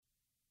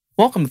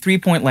Welcome to 3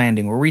 Point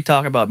Landing, where we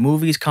talk about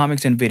movies,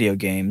 comics, and video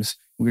games.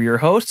 We're your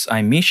hosts.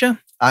 I'm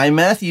Misha, I'm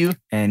Matthew.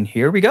 and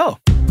here we go.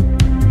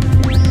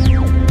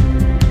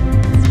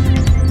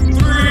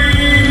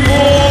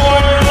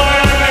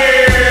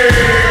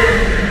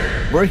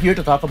 We're here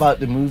to talk about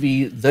the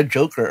movie The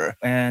Joker.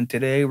 And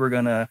today we're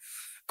going to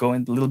go a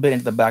little bit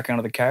into the background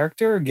of the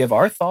character, give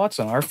our thoughts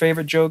on our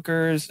favorite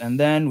Jokers, and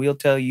then we'll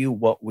tell you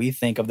what we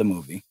think of the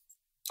movie.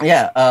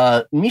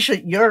 Yeah,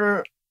 Misha,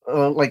 you're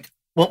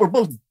we're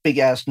both big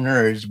ass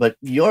nerds, but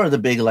you're the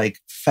big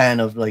fan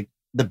of the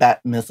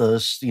Bat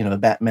mythos,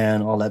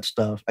 Batman, all that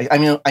stuff. I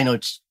mean, I know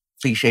it's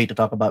cliche to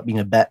talk about being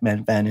a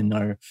Batman fan in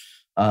our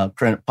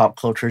current pop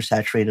culture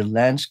saturated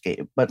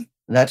landscape, but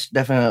that's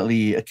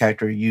definitely a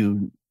character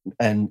you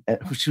and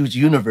whose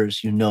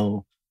universe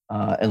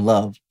and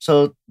love.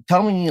 So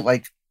tell me,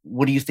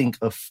 what do you think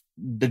of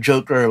the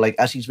Joker,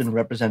 as he's been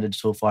represented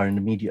so far in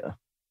the media?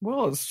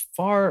 Well, as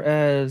far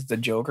as the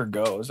Joker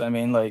goes, I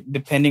mean,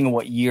 depending on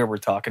what year we're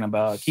talking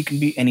about, he can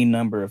be any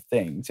number of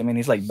things. I mean,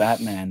 he's like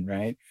Batman,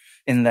 right?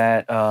 In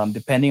that,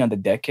 depending on the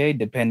decade,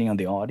 depending on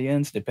the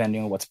audience,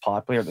 depending on what's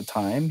popular at the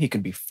time, he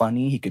could be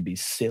funny, he could be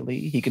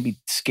silly, he could be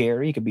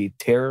scary, he could be a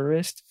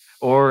terrorist,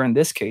 or in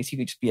this case, he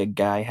could just be a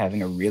guy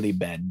having a really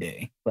bad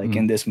day,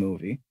 in this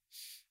movie.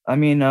 I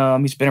mean,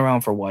 he's been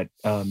around for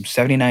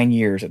 79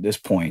 years at this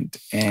point,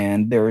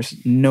 and there's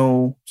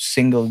no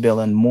single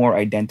villain more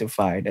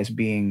identified as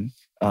being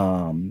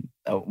one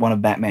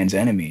of Batman's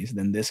enemies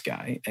than this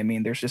guy. I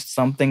mean, there's just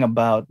something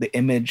about the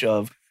image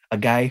of a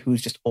guy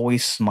who's just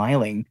always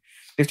smiling.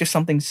 There's just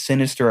something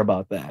sinister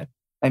about that.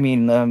 I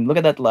mean, look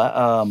at that.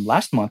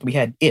 Last month we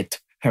had It,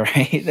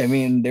 right? I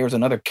mean, there was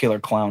another killer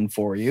clown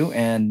for you,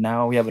 and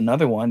now we have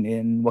another one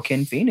in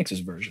Joaquin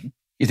Phoenix's version.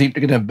 You think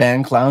they're going to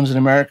ban clowns in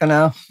America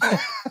now?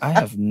 I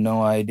have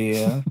no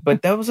idea.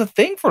 But that was a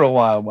thing for a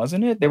while,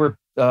 wasn't it? There were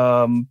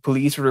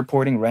police were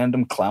reporting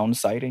random clown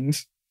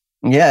sightings.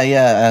 Yeah.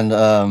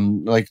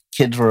 And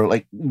kids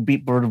were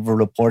people were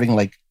reporting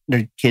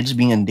their kids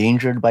being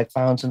endangered by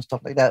clowns and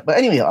stuff like that. But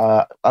anyway,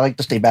 I like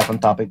to stay back on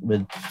topic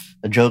with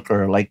the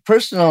Joker.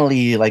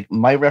 Personally,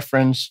 my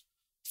reference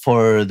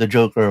for the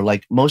Joker,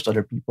 most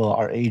other people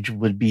our age,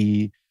 would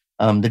be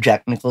the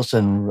Jack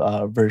Nicholson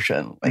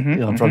version,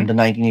 from the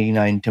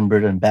 1989 Tim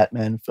Burton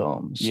Batman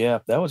films. Yeah,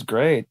 that was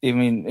great. I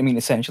mean,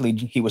 essentially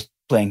he was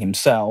playing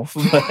himself,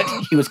 but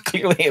he was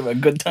clearly having a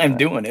good time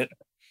doing it.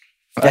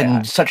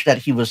 And such that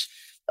he was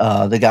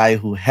the guy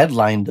who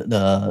headlined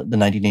the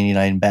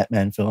 1989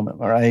 Batman film,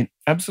 am I right?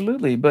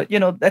 Absolutely. But,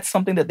 that's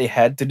something that they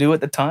had to do at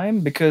the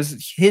time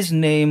because his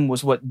name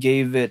was what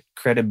gave it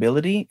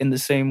credibility in the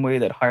same way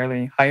that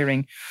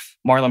hiring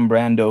Marlon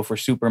Brando for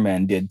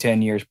Superman did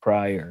 10 years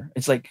prior.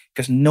 It's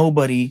because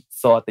nobody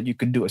thought that you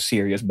could do a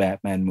serious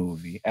Batman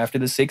movie. After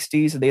the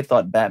 60s, they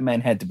thought Batman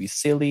had to be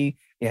silly.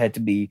 It had to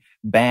be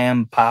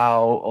bam,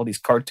 pow, all these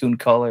cartoon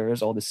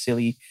colors, all the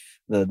silly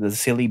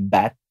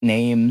bat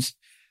names.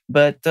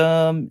 But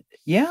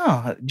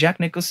Jack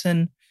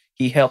Nicholson,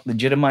 he helped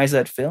legitimize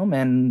that film.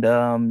 And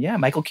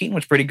Michael Keaton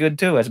was pretty good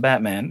too as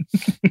Batman.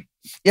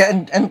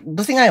 Yeah, and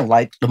the thing I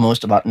like the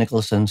most about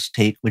Nicholson's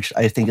take, which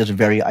I think is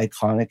very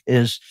iconic,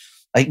 is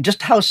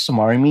just how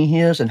smarmy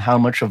he is and how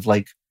much of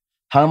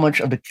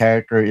the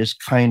character is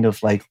kind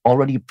of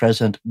already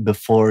present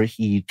before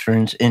he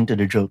turns into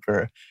the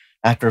Joker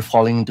after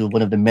falling into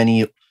one of the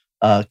many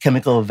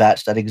chemical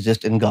vats that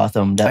exist in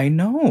Gotham I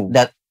know.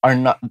 that are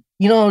not,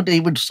 they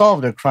would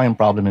solve their crime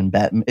problem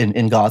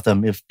in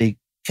Gotham if they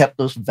kept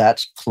those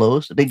vats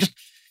closed. They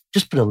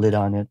just put a lid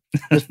on it.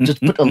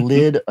 Just put a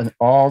lid on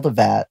all the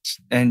vats.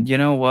 And you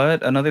know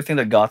what? Another thing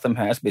that Gotham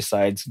has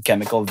besides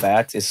chemical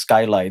vats is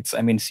skylights.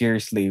 I mean,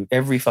 seriously,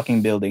 every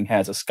fucking building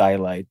has a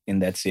skylight in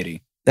that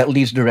city. That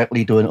leads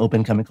directly to an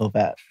open chemical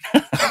vat.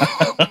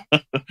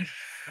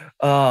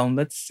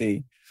 Let's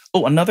see.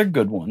 Oh, another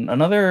good one.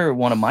 Another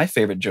one of my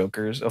favorite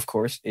Jokers, of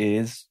course,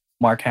 is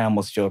Mark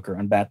Hamill's Joker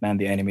on Batman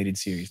the Animated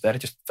Series. That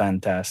is just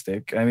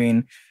fantastic. I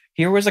mean,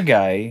 here was a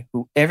guy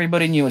who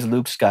everybody knew as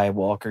Luke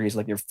Skywalker. He's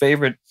your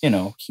favorite,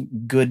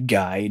 good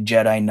guy,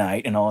 Jedi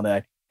Knight and all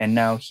that. And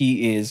now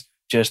he is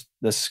just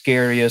the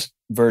scariest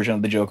version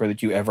of the Joker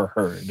that you ever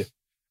heard.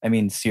 I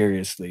mean,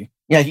 seriously.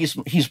 Yeah,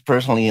 he's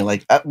personally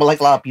like a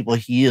lot of people,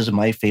 he is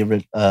my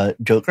favorite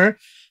Joker.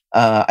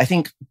 I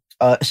think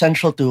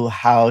essential to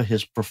how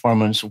his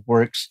performance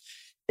works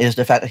is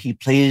the fact that he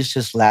plays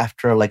his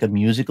laughter like a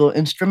musical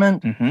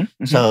instrument.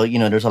 So,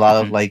 there's a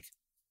lot of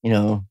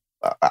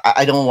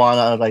I don't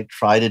want to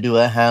try to do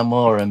a Hamill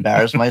or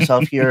embarrass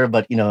myself here,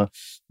 but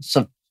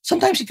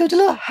sometimes he goes a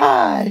little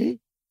high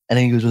and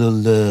then he goes a little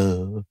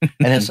low,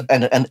 and it's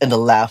and the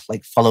laugh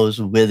follows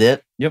with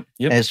it. Yep.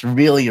 And it's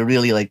really,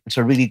 really it's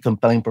a really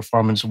compelling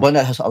performance, one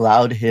that has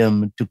allowed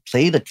him to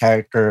play the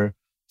character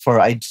for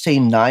I'd say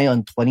nigh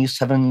on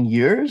 27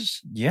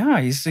 years. Yeah,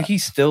 he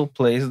still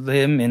plays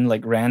him in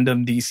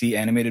random DC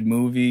animated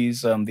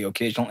movies, the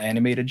occasional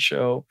animated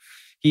show.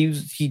 He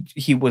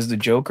was the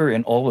Joker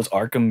in all his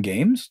Arkham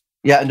games.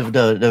 Yeah, and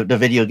the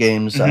video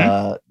games,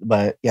 Mhm.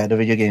 but yeah, the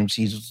video games.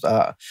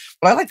 What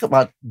I like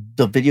about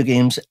the video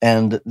games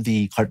and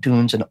the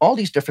cartoons and all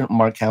these different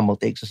Mark Hamill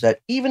takes is that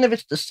even if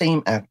it's the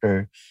same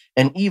actor,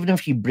 and even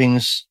if he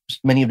brings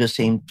many of the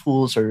same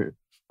tools or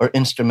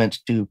instruments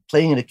to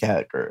playing the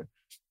character,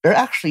 they're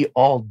actually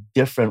all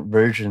different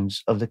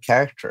versions of the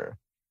character.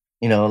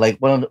 Like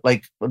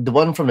like the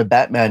one from the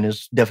Batman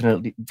is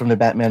definitely from the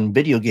Batman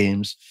video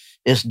games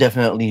is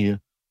definitely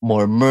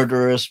more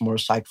murderous, more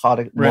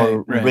psychotic, Right,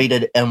 more right.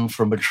 rated M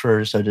for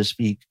mature, so to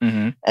speak.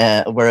 Mhm.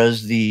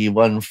 Whereas the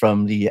one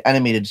from the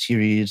animated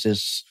series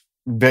is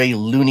very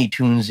Looney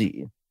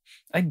Tunesy.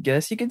 I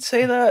guess you could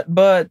say that,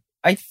 but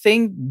I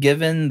think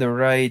given the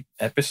right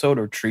episode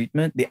or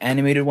treatment, the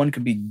animated one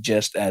could be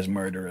just as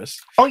murderous.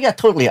 Oh yeah,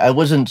 totally. I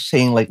wasn't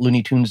saying like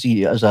Looney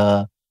Tunesy as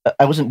a.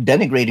 I wasn't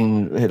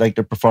denigrating like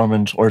the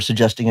performance or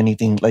suggesting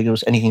anything like it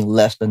was anything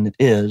less than it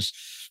is.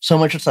 So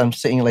much as I'm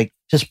saying like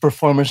his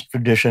performance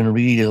tradition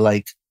really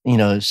like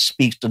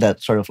speaks to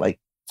that sort of like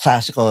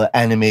classical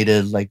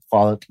animated like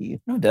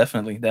quality. No,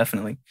 definitely,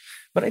 definitely.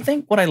 But I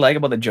think what I like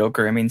about the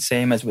Joker, I mean,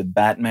 same as with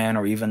Batman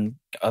or even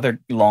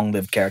other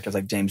long-lived characters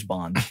like James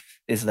Bond,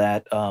 is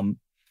that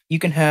you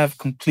can have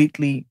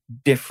completely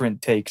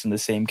different takes on the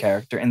same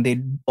character, and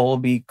they'd all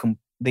be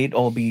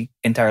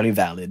entirely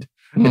valid,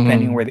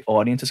 depending on Mhm. where the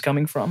audience is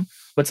coming from.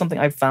 But something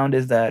I've found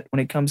is that when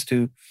it comes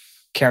to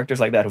characters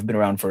like that who've been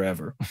around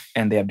forever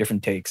and they have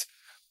different takes,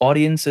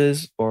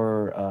 audiences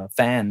or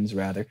fans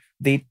rather,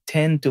 they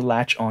tend to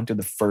latch onto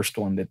the first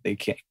one that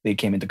they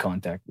came into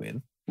contact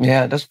with,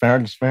 Yeah, that's fair.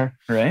 That's fair.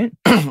 right?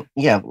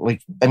 Yeah,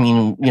 like I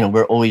mean, we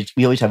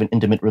always have an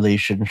intimate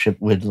relationship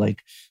with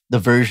like the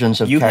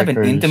versions of You have an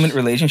intimate characters.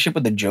 relationship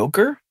with the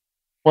Joker?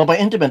 Well, by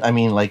intimate, I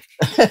mean like,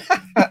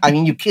 I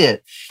mean you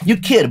kid,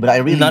 but I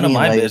really None of mean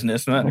my like,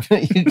 business, man.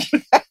 you,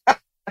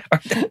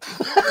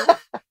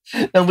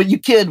 no, but you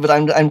kid, but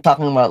I'm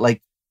talking about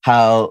like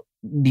how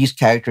these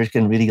characters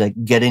can really like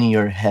get in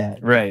your head.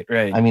 Right,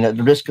 right. I mean, at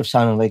the risk of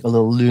sounding like a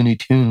little Looney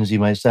Tunesy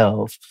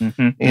myself,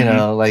 Mm-hmm,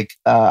 mm-hmm. like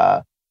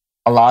a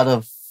lot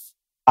of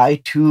I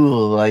too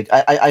like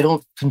I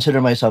don't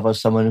consider myself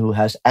as someone who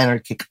has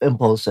anarchic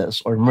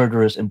impulses or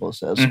murderous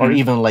impulses or Mm-hmm.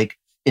 even like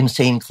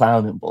insane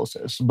clown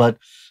impulses, but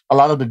a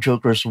lot of the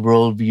Joker's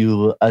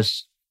worldview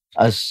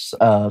as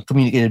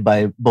communicated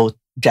by both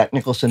Jack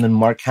Nicholson and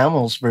Mark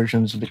Hamill's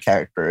versions of the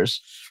characters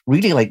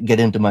really like get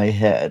into my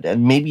head.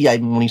 And maybe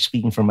I'm only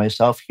speaking for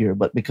myself here,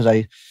 but because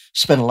I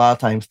spend a lot of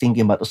time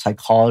thinking about the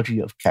psychology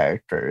of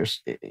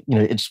characters,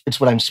 it's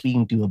what I'm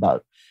speaking to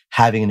about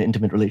having an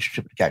intimate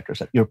relationship with characters.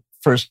 That your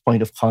first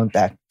point of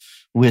contact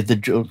with the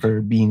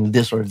Joker being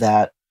this or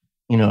that,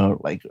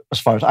 like as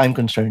far as I'm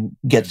concerned,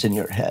 gets in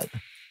your head.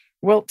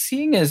 Well,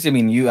 seeing as I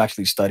mean, you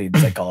actually studied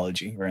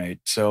psychology, right?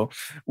 So,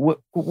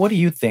 what do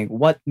you think?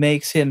 What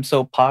makes him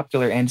so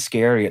popular and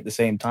scary at the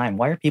same time?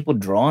 Why are people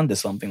drawn to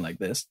something like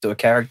this, to a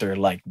character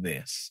like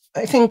this?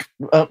 I think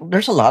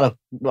there's a lot of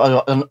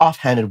an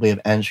offhanded way of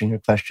answering your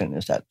question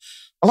is that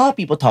a lot of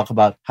people talk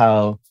about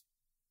how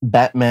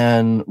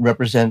Batman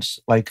represents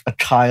like a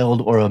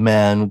child or a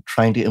man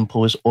trying to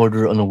impose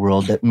order on a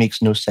world that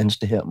makes no sense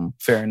to him.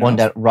 Fair One enough.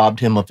 that robbed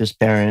him of his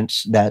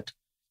parents, that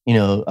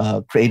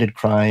created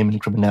crime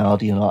and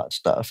criminality and all that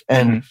stuff.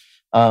 And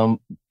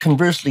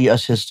conversely,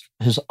 as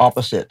his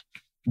opposite,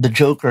 the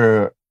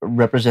Joker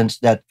represents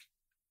that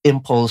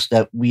impulse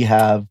that we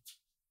have,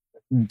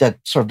 that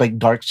sort of like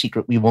dark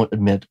secret we won't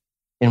admit,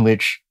 in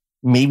which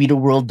maybe the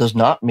world does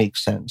not make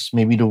sense.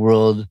 Maybe the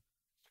world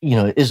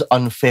is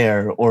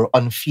unfair or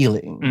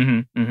unfeeling.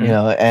 Mm-hmm,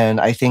 mm-hmm. And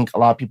I think a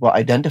lot of people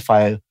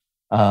identify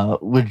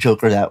with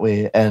Joker that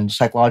way. And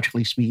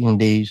psychologically speaking,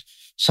 they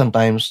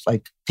sometimes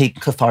like take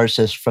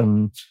catharsis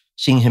from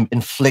seeing him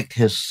inflict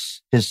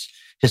his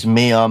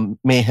mayhem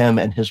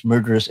and his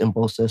murderous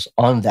impulses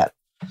on that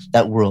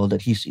world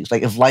that he sees.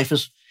 Like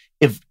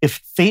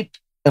if fate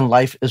and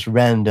life is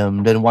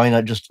random, then why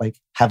not just like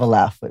have a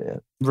laugh with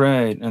it?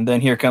 Right. And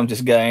then here comes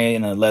this guy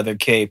in a leather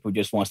cape who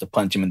just wants to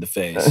punch him in the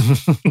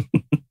face.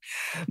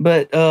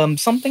 But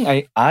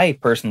something I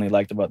personally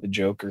liked about the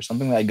Joker,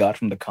 something that I got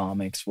from the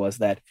comics, was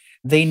that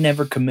they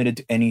never committed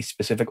to any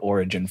specific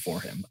origin for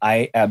him.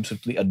 I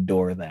absolutely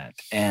adore that.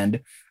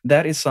 And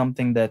that is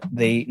something that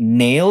they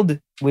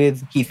nailed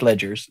with Heath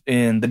Ledger's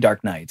in The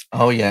Dark Knight.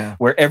 Oh yeah.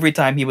 Where every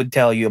time he would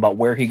tell you about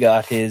where he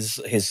got his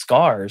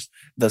scars,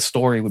 the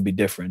story would be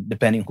different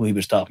depending who he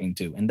was talking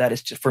to. And that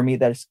is just, for me,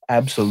 that is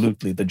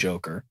absolutely the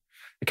Joker.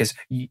 Because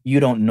you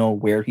don't know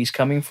where he's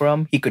coming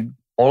from.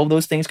 All of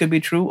those things could be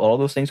true. All of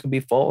those things could be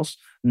false.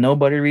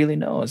 Nobody really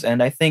knows.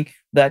 And I think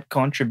that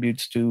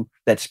contributes to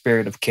that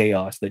spirit of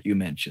chaos that you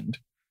mentioned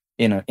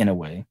in a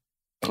way.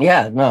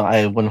 Yeah, no,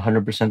 I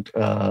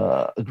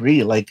 100%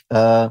 agree. Like,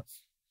 I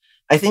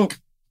think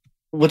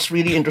what's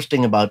really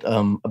interesting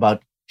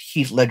about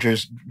Heath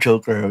Ledger's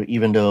Joker,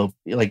 even though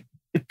like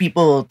if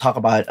people talk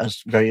about it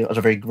as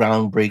a very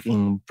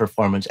groundbreaking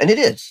performance, and it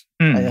is.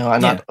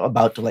 I'm not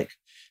about to like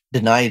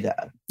deny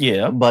that.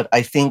 Yeah, but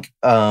I think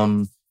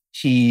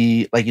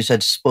he, like you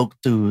said, spoke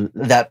to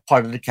that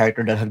part of the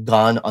character that had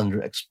gone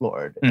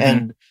underexplored. Mm-hmm.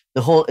 And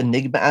the whole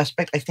enigma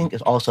aspect, I think,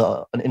 is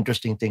also an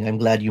interesting thing. I'm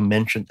glad you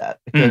mentioned that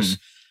because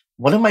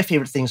one of my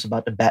favorite things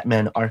about the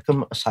Batman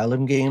Arkham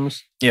Asylum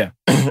games Yeah.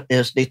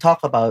 is they talk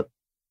about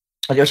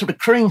there's a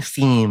recurring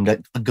theme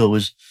that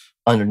goes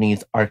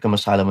underneath Arkham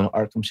Asylum and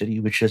Arkham City,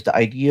 which is the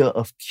idea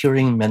of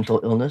curing mental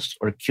illness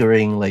or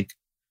curing like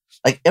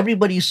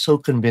everybody's so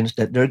convinced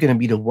that they're going to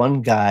be the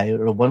one guy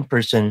or one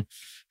person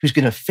who's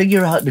going to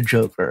figure out the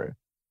Joker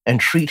and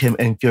treat him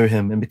and cure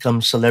him and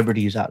become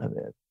celebrities out of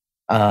it.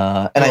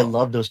 And I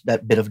love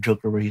that bit of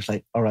Joker where he's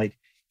like, all right,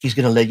 he's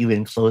going to let you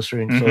in closer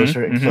and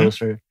closer and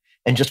closer.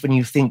 And just when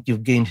you think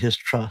you've gained his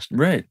trust,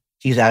 Right.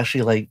 he's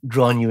actually like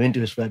drawn you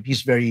into his web.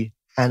 He's very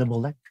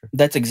Hannibal Lecter.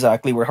 That's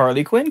exactly where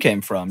Harley Quinn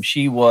came from.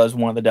 She was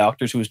one of the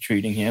doctors who was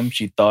treating him.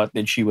 She thought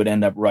that she would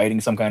end up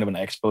writing some kind of an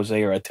expose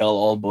or a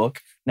tell-all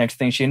book. Next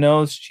thing she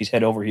knows, she's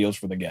head over heels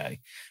for the guy.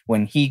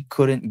 When he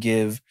couldn't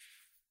give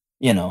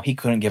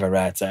a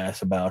rat's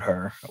ass about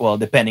her. Well,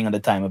 depending on the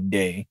time of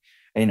day.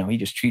 He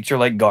just treats her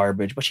like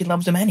garbage, but she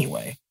loves him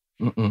anyway.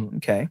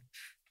 Okay.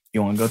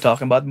 You want to go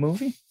talking about the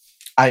movie?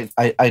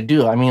 I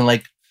do. I mean,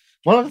 like,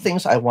 one of the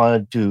things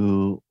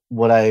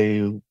what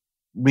I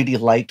really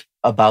liked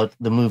about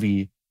the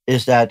movie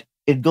is that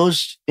it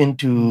goes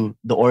into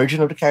the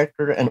origin of the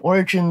character, and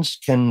origins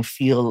can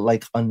feel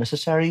like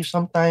unnecessary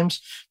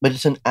sometimes, but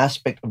it's an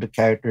aspect of the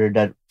character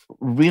that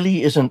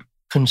really isn't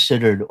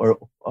considered or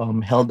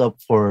held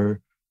up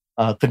for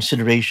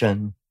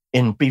consideration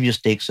in previous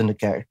takes in the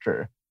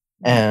character.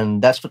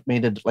 And that's what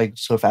made it like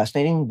so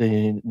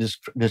fascinating.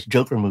 This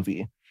Joker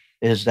movie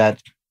is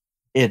that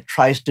it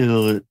tries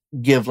to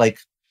give like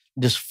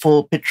this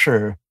full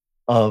picture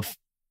of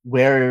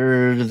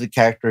where the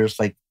character's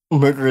like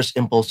murderous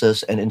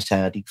impulses and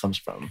insanity comes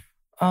from.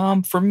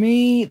 For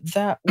me,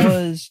 that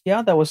was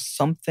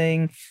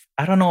something.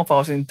 I don't know if I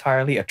was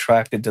entirely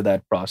attracted to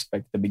that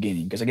prospect at the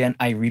beginning, because again,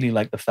 I really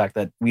like the fact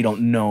that we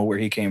don't know where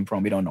he came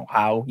from. We don't know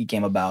how he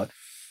came about.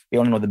 We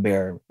only know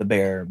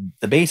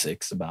the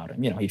basics about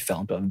him. He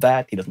fell into a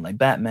vat. He doesn't like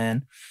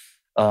Batman.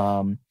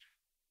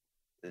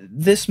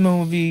 This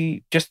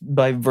movie, just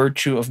by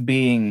virtue of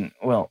being,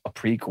 well, a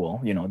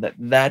prequel,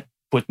 that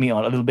put me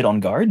on a little bit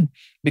on guard,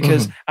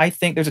 because I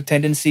think there's a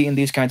tendency in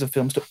these kinds of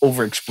films to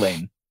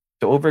over-explain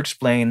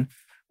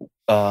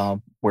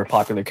where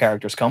popular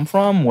characters come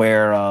from,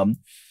 where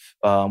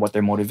what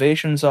their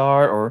motivations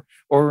are,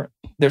 or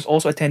there's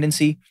also a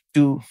tendency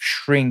to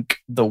shrink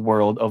the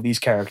world of these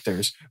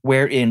characters,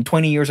 wherein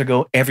 20 years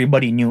ago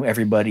everybody knew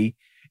everybody,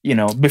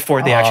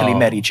 before they actually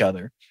met each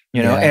other.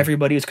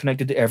 Everybody is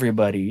connected to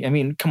everybody. I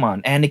mean, come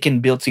on,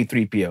 Anakin built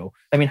C-3PO.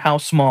 I mean, how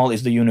small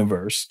is the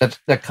universe? That's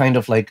that kind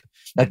of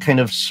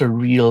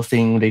surreal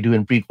thing they do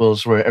in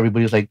prequels where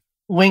everybody's like,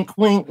 wink,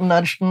 wink,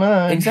 nudge,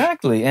 nudge.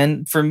 Exactly.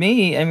 And for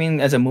me, I mean,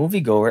 as a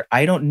moviegoer,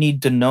 I don't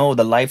need to know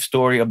the life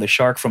story of the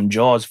shark from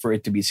Jaws for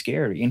it to be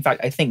scary. In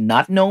fact, I think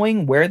not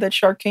knowing where that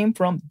shark came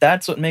from,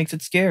 that's what makes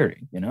it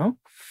scary,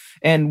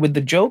 And with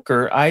the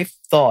Joker, I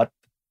thought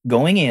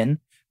going in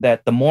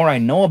that the more I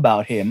know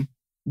about him,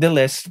 the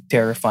less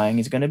terrifying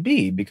he's going to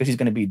be, because he's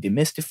going to be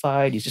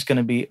demystified. He's just going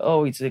to be,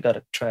 he's got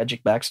a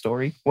tragic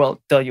backstory.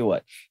 Well, tell you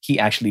what, he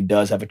actually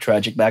does have a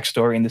tragic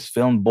backstory in this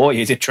film. Boy,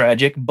 is it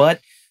tragic, but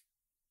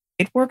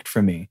it worked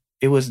for me.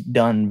 It was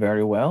done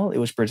very well. It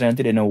was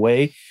presented in a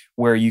way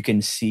where you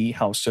can see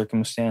how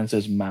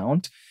circumstances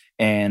mount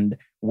and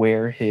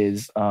where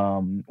his,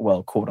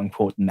 quote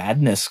unquote,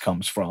 madness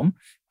comes from.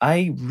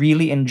 I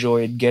really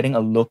enjoyed getting a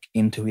look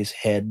into his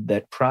head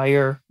that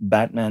prior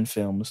Batman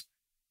films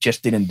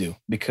just didn't do,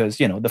 because,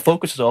 the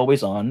focus is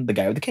always on the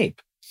guy with the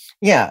cape.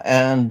 Yeah.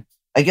 And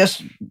I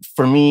guess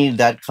for me,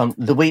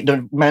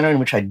 the manner in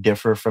which I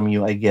differ from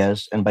you, I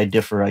guess, and by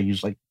differ, I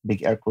use like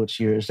big air quotes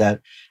here, is that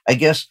I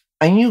guess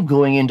I knew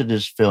going into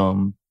this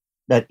film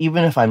that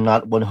even if I'm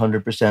not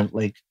 100%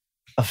 like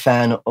a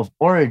fan of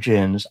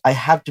Origins, I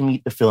have to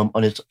meet the film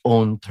on its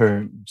own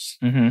terms.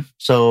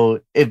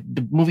 So if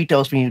the movie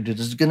tells me this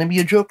is going to be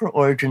a Joker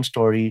origin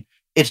story,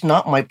 it's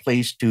not my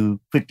place to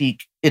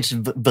critique its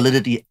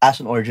validity as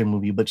an origin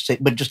movie, but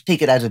just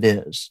take it as it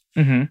is.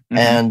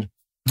 And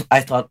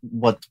I thought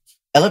what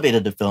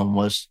elevated the film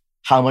was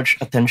how much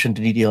attention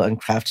to detail and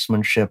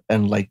craftsmanship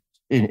and like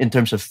in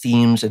terms of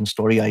themes and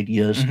story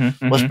ideas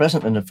was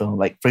present in the film.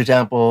 Like, for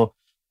example,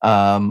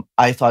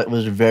 I thought it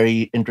was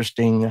very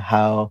interesting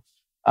how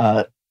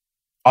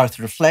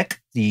Arthur Fleck,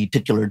 the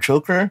titular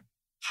Joker,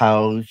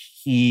 how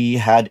he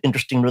had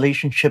interesting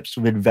relationships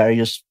with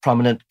various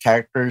prominent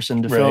characters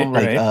in the film.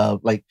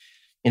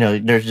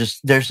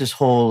 There's this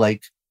whole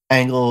like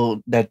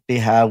angle that they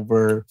have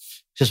where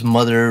his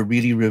mother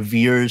really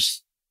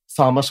reveres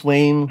Thomas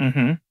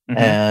Wayne,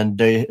 and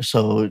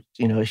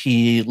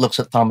he looks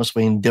at Thomas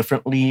Wayne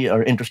differently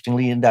or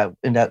interestingly in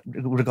that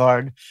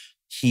regard.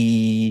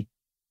 He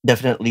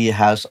definitely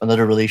has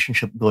another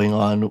relationship going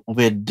on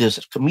with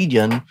this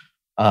comedian,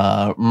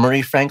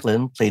 Murray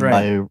Franklin, played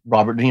by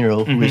Robert De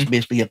Niro, who is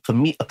basically a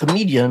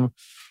comedian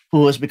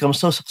who has become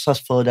so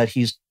successful that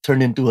he's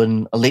turned into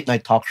a late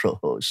night talk show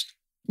host.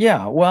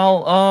 Yeah,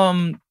 well,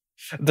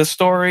 The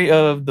story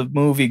of the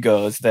movie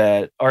goes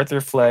that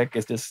Arthur Fleck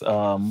is this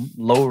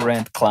low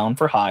rent clown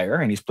for hire,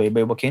 and he's played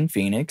by Joaquin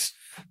Phoenix.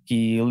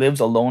 He lives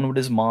alone with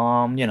his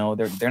mom. You know,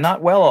 they're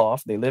not well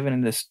off. They live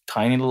in this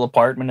tiny little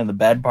apartment in the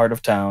bad part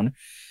of town,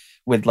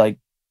 with like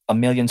a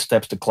million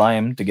steps to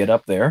climb to get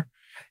up there,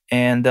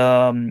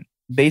 and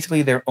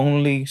basically their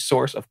only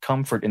source of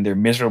comfort in their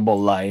miserable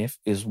life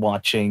is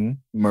watching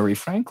Murray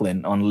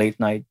Franklin on late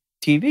night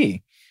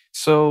TV.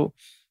 So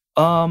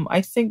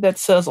I think that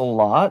says a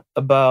lot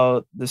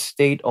about the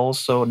state,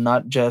 also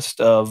not just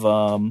of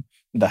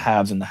the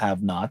haves and the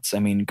have-nots. I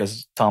mean,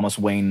 because Thomas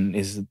Wayne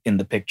is in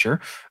the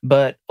picture,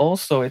 but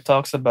also it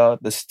talks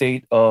about the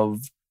state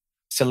of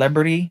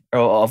celebrity or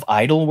of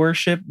idol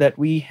worship that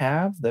we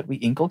have, that we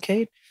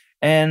inculcate,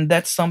 and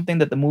that's something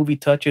that the movie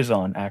touches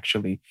on.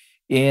 Actually,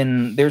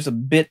 in there's a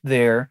bit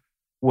there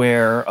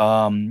where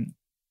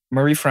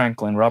Murray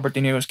Franklin, Robert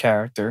De Niro's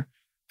character,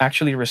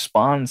 actually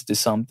responds to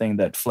something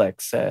that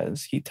Flex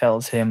says. He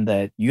tells him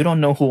that you don't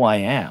know who I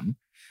am.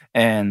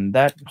 And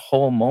that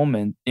whole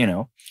moment, you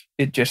know,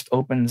 it just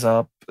opens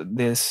up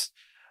this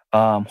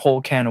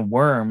whole can of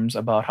worms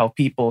about how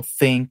people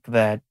think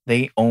that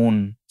they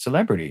own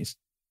celebrities.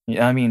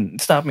 Yeah, I mean,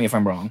 stop me if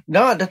I'm wrong.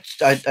 No,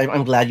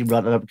 I'm glad you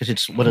brought it up because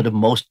it's one of the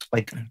most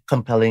like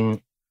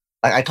compelling.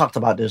 I talked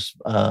about this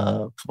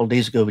a couple of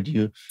days ago with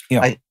you.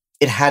 Yeah.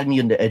 It had me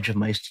on the edge of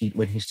my seat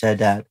when he said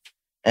that,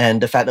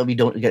 and the fact that we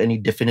don't get any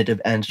definitive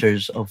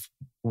answers of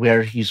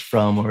where he's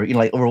from or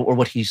or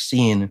what he's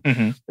seen,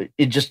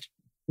 it just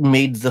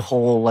made the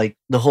whole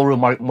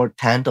remark more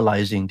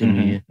tantalizing to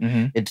me.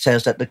 It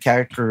says that the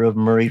character of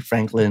Murray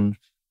Franklin,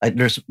 like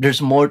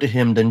there's more to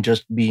him than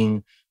just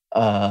being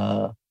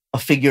a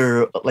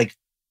figure. Like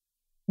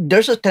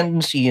there's a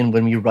tendency in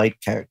when we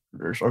write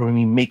characters or when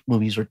we make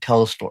movies or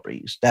tell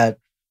stories that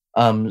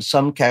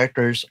some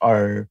characters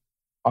are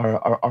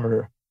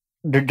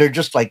they're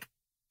just like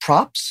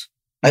props.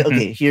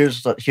 Okay,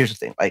 here's the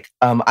thing. Like,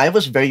 I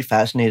was very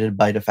fascinated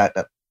by the fact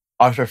that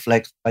Arthur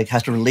Fleck like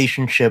has a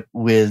relationship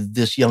with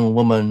this young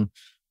woman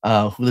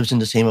who lives in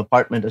the same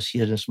apartment as he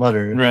and his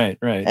mother. Right.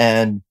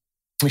 And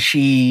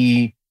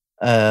she,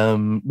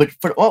 but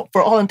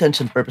for all intents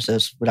and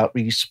purposes, without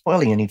really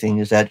spoiling anything,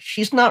 is that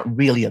she's not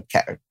really a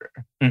character.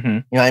 You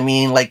know what I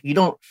mean? Like, you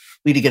don't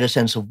really get a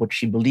sense of what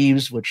she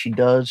believes, what she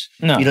does.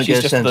 No, you don't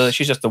she's get a sense.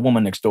 she's just the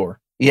woman next door.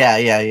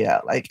 Yeah.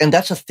 Like, and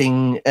that's a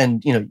thing.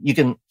 And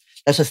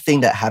that's a thing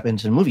that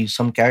happens in movies.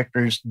 Some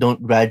characters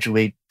don't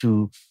graduate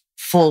to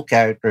full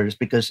characters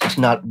because it's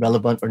not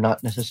relevant or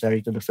not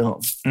necessary to the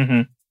film.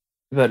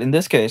 But in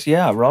this case,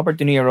 yeah, Robert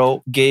De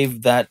Niro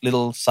gave that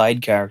little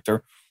side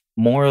character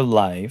more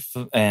life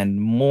and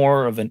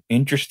more of an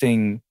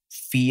interesting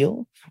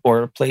feel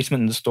or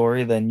placement in the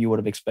story than you would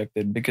have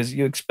expected, because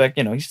you expect,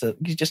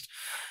 he's just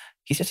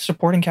a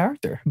supporting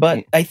character.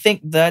 But I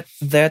think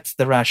that's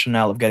the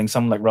rationale of getting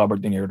someone like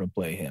Robert De Niro to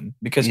play him,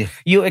 because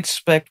you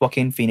expect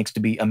Joaquin Phoenix to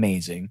be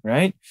amazing,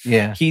 right?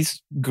 Yeah,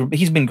 he's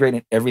been great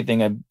in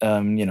everything.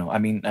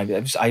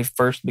 I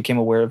first became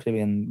aware of him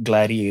in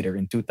Gladiator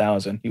in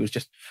 2000. He was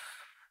just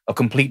a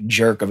complete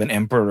jerk of an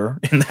emperor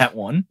in that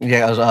one.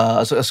 Yeah,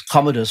 as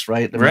Commodus,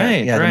 right?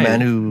 Right. The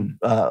man who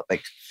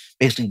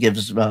basically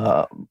gives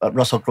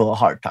Russell Crowe a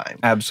hard time.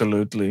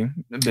 Absolutely,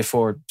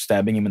 before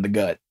stabbing him in the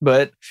gut.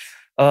 But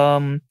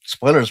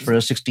spoilers for a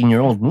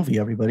 16-year-old movie,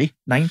 everybody.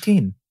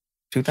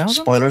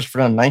 2000? Spoilers for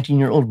a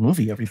 19-year-old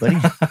movie, everybody.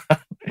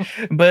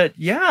 But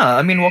yeah,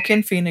 I mean,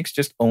 Joaquin Phoenix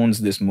just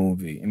owns this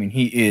movie. I mean,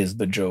 he is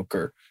the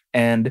Joker.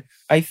 And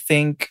I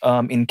think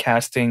in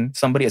casting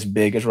somebody as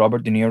big as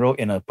Robert De Niro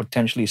in a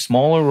potentially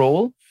smaller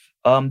role,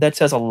 that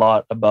says a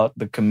lot about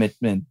the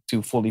commitment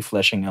to fully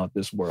fleshing out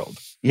this world.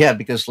 Yeah,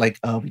 because like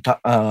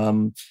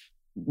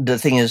the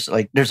thing is,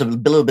 like, there's a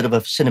little bit of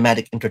a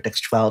cinematic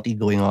intertextuality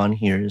going on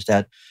here. Is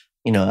that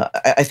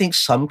I think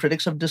some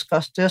critics have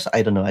discussed this.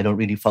 I don't know. I don't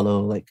really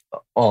follow like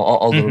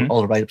all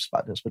the write-ups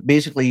about this. But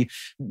basically,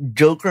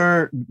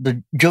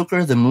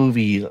 the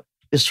movie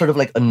is sort of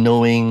like a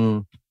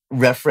knowing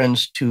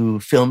reference to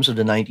films of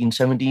the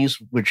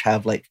 1970s, which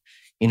have like,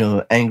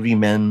 angry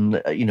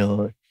men,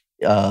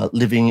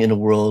 living in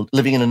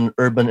an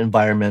urban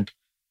environment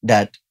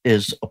that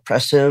is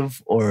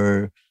oppressive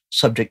or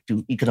subject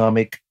to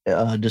economic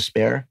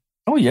despair.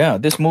 Oh yeah,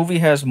 this movie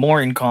has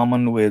more in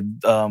common with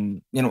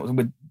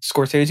with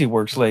Scorsese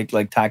works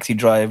like Taxi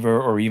Driver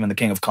or even The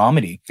King of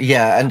Comedy.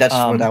 Yeah, and that's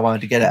what I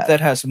wanted to get at. That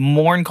has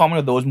more in common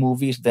with those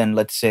movies than,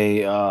 let's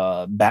say,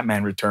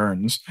 Batman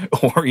Returns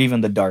or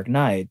even The Dark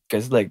Knight.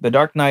 Because like The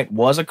Dark Knight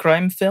was a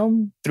crime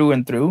film through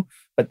and through,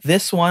 but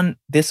this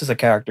is a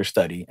character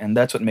study, and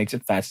that's what makes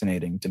it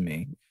fascinating to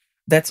me.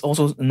 That's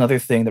also another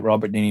thing that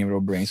Robert De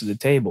Niro brings to the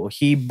table.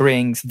 He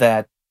brings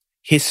that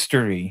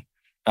history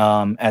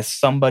as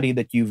somebody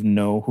that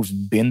who's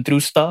been through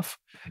stuff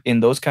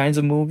in those kinds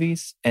of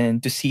movies,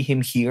 and to see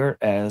him here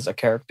as a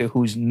character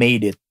who's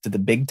made it to the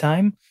big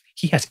time,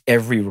 he has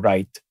every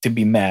right to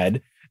be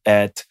mad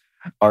at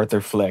Arthur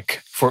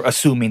Fleck for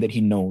assuming that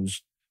he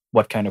knows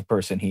what kind of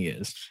person he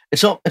is.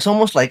 It's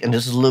almost like, and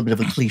this is a little bit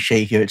of a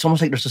cliche here. It's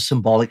almost like there's a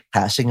symbolic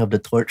passing of the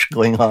torch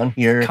going on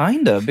here.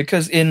 Kind of,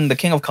 because in The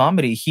King of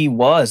Comedy, he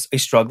was a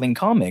struggling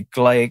comic,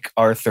 like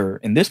Arthur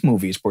in this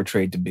movie is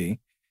portrayed to be.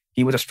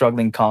 He was a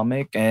struggling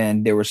comic,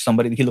 and there was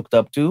somebody that he looked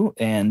up to.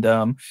 And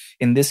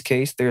in this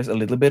case, there's a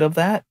little bit of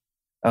that.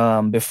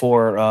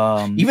 Before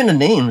even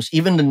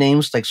the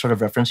names like sort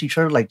of reference each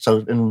other. Like, so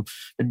in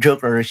the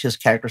Joker, his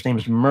character's name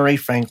is Murray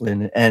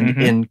Franklin, and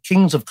in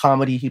Kings of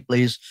Comedy, he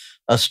plays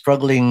a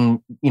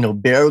struggling,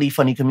 barely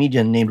funny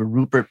comedian named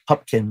Rupert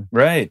Pupkin.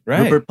 Right.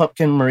 Rupert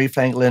Pupkin, Murray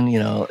Franklin.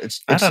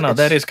 It's I don't know.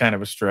 That is kind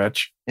of a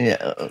stretch.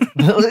 Yeah.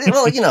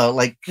 Well,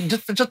 like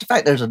just the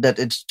fact that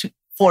it's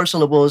 4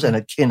 syllables and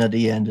a kin at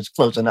the end is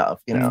close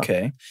enough.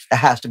 Okay. It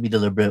has to be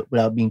deliberate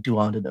without being too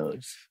on the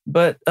nose.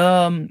 But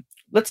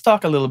let's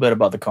talk a little bit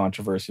about the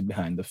controversy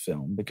behind the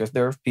film, because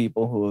there are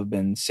people who have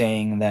been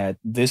saying that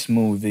this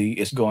movie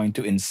is going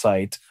to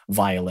incite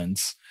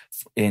violence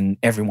in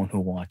everyone who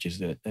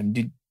watches it.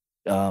 And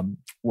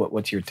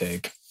what's your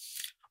take?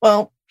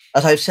 Well,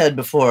 as I've said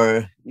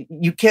before,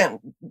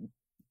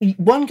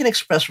 one can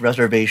express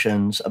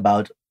reservations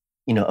about,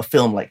 a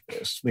film like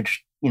this,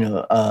 which,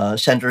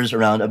 centers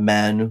around a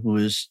man who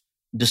is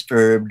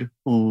disturbed,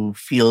 who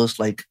feels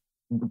like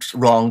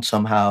wronged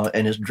somehow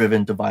and is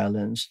driven to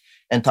violence,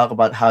 and talk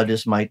about how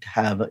this might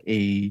have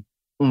a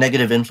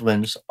negative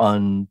influence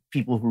on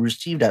people who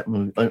receive that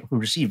movie, who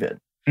receive it.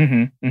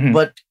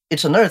 But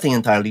it's another thing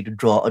entirely to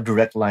draw a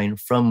direct line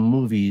from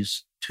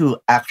movies to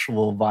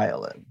actual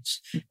violence.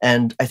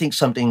 And I think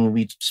something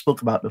we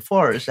spoke about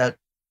before is that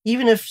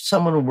even if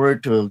someone were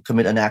to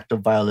commit an act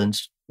of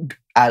violence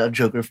at a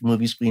Joker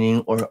movie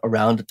screening or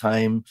around the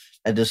time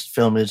that this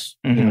film is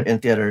in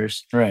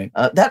theaters, right,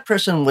 that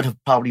person would have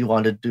probably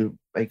wanted to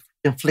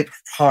inflict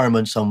harm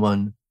on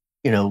someone,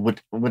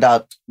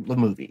 without the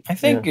movie. I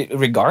think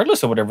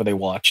regardless of whatever they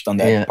watched on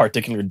that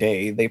particular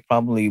day, they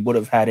probably would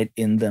have had it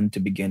in them to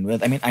begin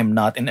with. I mean, I'm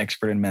not an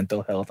expert in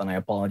mental health, and I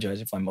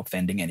apologize if I'm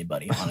offending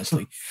anybody,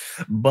 honestly.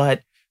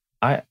 But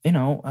I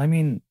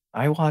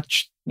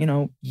watched,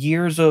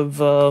 years of,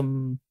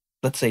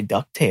 let's say,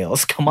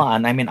 DuckTales. Come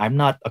on. I mean, I'm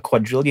not a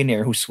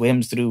quadrillionaire who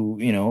swims through,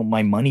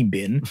 my money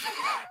bin,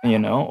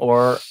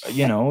 or,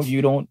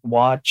 you don't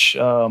watch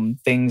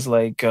things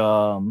like,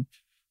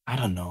 I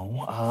don't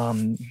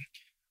know,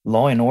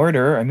 Law and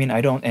Order. I mean,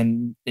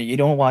 and you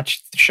don't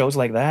watch shows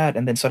like that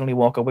and then suddenly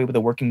walk away with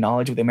a working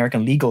knowledge of the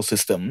American legal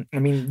system. I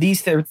mean,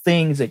 these are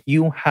things that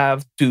you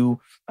have to,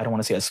 I don't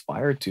want to say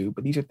aspire to,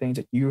 but these are things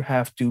that you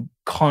have to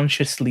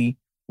consciously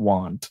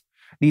want.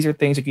 These are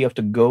things that you have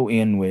to go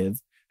in with.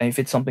 And if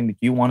it's something that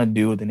you want to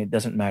do, then it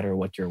doesn't matter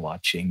what you're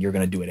watching. You're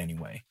going to do it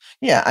anyway.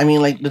 Yeah. I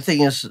mean, like, the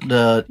thing is,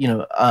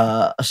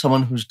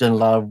 someone who's done a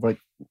lot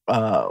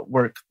of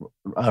work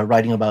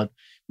writing about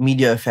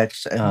media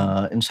effects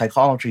in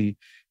psychology,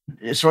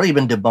 it's already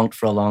been debunked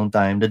for a long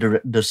time.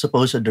 The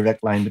supposed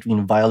direct line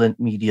between violent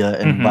media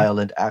and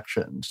violent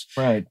actions.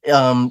 Right.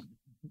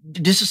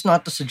 This is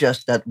not to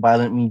suggest that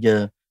violent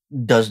media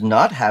does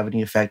not have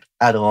any effect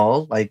at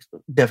all. Like,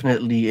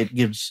 definitely, it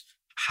gives.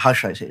 How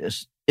should I say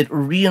this? It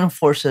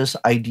reinforces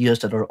ideas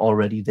that are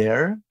already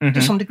there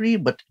to some degree.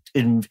 But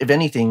if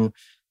anything,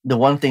 the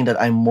one thing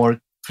that I'm more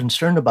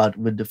concerned about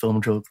with the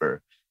film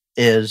Joker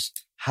is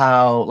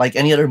how, like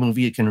any other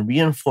movie, it can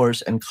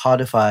reinforce and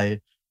codify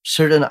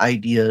certain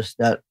ideas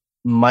that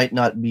might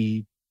not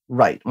be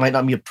right, might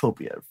not be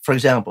appropriate. For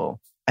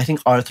example, I think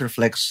Arthur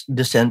Fleck's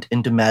descent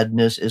into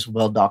madness is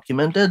well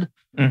documented,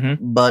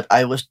 but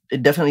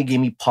it definitely gave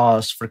me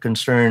pause for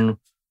concern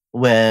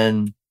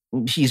when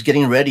he's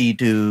getting ready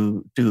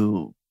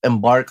to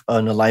embark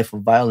on a life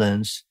of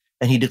violence,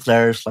 and he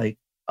declares like,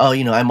 "Oh,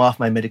 I'm off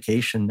my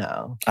medication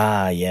now."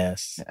 Ah,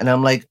 yes. And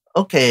I'm like,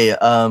 okay,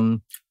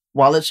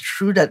 while it's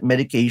true that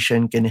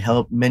medication can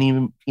help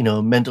many,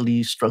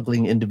 mentally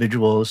struggling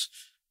individuals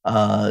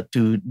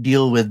to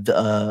deal with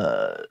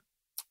the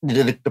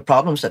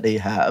problems that they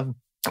have,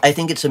 I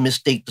think it's a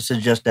mistake to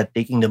suggest that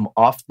taking them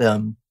off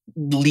them,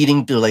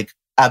 leading to like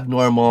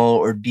abnormal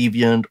or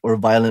deviant or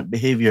violent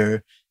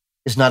behavior,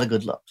 is not a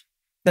good look.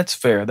 That's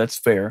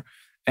fair.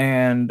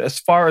 And as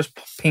far as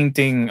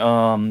painting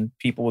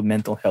people with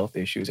mental health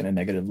issues in a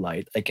negative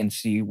light, I can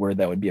see where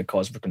that would be a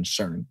cause for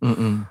concern.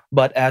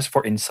 But as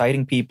for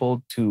inciting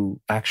people to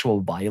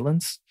actual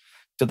violence,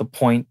 to the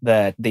point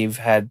that they've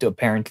had to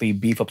apparently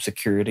beef up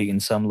security in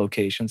some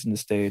locations in the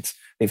States,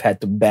 they've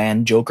had to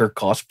ban Joker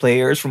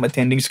cosplayers from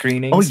attending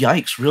screenings. Oh,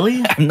 yikes,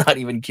 really? I'm not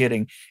even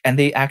kidding. And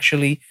they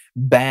actually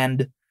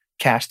banned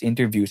cast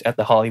interviews at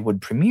the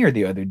Hollywood premiere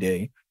the other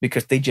day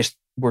because they just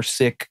were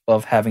sick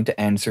of having to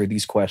answer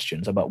these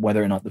questions about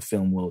whether or not the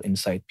film will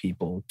incite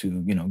people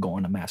to, go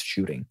on a mass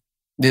shooting.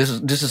 This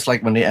is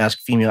like when they ask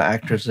female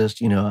actresses,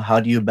 how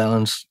do you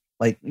balance,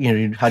 like,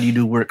 how do you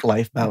do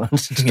work-life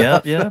balance?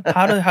 Yeah.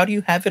 How do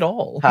you have it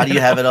all? How do you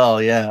have it all?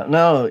 Yeah.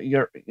 No,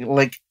 you're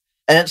like,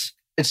 and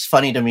it's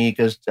funny to me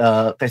because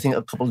I think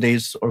a couple of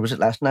days, or was it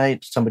last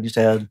night, somebody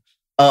said,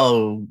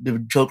 oh, the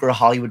Joker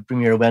Hollywood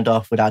premiere went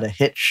off without a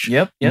hitch.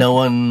 Yep. No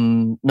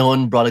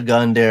one brought a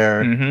gun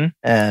there, Mm-hmm.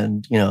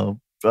 and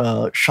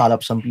shot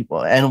up some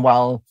people. And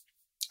while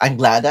I'm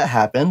glad that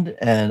happened,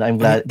 and I'm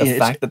glad the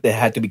fact that they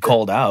had to be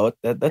called out,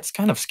 that's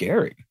kind of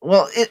scary.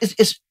 Well,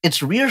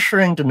 it's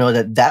reassuring to know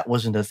that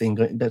wasn't a thing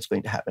that's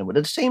going to happen. But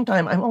at the same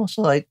time, I'm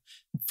also like,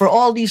 for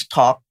all these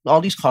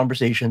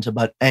conversations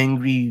about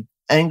angry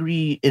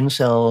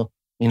incel,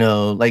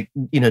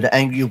 the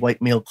angry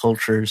white male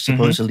culture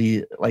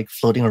supposedly like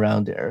floating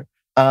around there.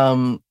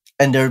 And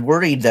they're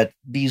worried that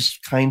these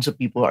kinds of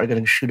people are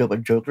going to shoot up a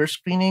Joker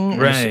screening.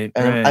 Right.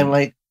 And I'm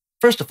like,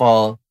 first of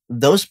all,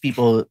 those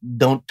people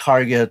don't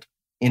target,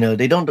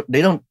 they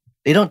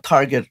don't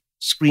target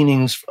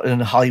screenings in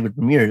Hollywood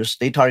premieres.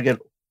 They target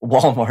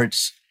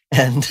Walmarts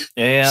and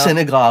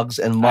synagogues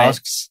and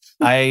mosques.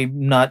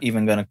 I'm not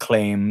even going to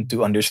claim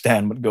to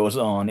understand what goes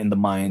on in the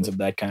minds of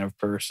that kind of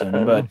person.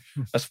 But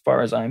as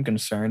far as I'm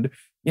concerned,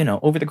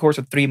 over the course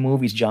of 3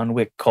 movies, John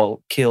Wick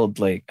killed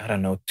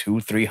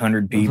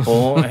 200-300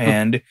 people,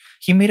 and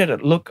he made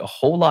it look a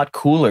whole lot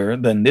cooler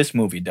than this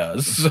movie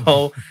does.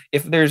 So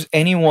if there's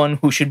anyone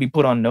who should be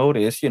put on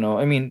notice,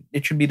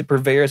 it should be the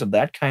purveyors of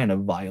that kind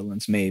of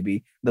violence.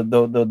 Maybe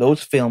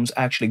those films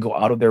actually go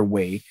out of their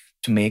way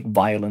to make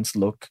violence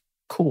look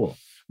cool.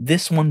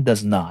 This one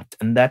does not,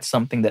 and that's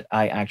something that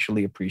I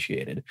actually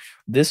appreciated.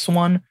 This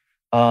one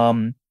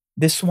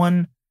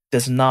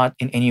does not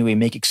in any way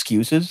make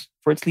excuses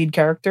for its lead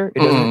character.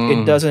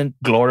 It doesn't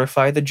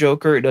glorify the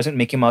Joker. It doesn't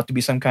make him out to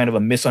be some kind of a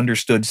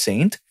misunderstood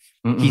saint.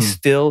 He's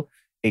still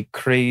a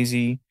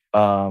crazy,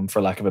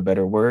 for lack of a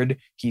better word,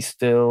 he's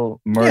still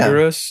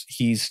murderous. Yeah.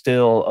 He's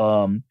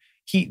still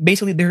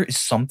there is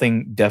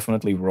something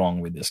definitely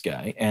wrong with this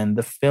guy, and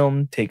the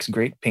film takes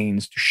great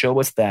pains to show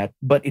us that,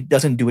 but it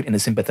doesn't do it in a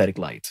sympathetic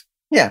light.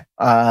 Yeah.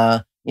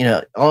 All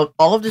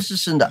of this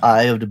is in the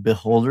eye of the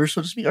beholder,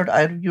 so to speak, or the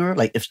eye of the viewer.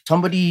 Like, if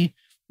somebody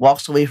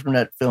walks away from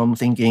that film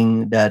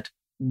thinking that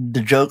the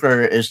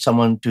Joker is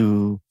someone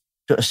to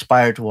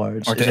aspire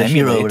towards, or to emulate, a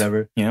hero or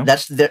whatever,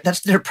 that's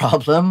their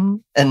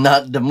problem, and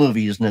not the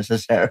movies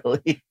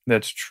necessarily.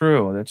 That's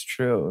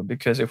true.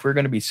 Because if we're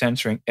going to be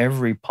censoring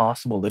every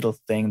possible little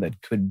thing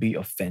that could be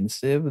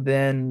offensive,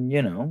 then,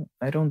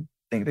 I don't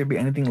think there'd be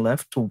anything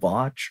left to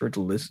watch or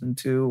to listen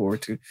to or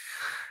to...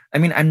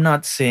 I'm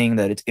not saying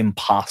that it's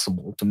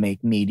impossible to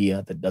make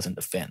media that doesn't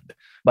offend,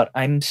 but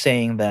I'm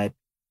saying that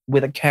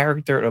with a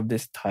character of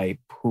this type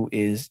who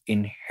is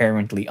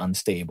inherently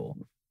unstable,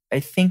 I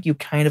think you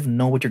kind of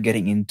know what you're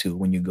getting into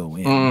when you go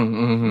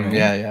in. Right?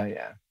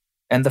 Yeah.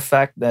 And the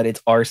fact that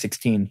it's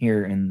R16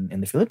 here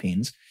in the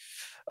Philippines,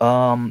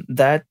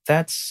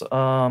 that's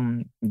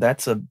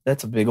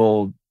a big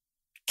old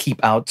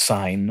keep out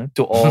sign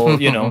to all,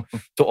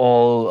 to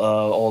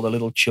all the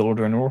little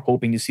children who are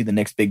hoping to see the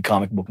next big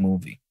comic book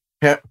movie.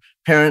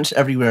 Parents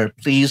everywhere,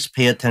 please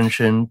pay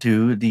attention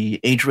to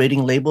the age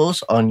rating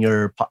labels on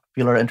your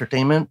popular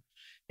entertainment.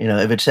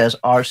 If it says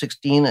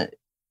R16,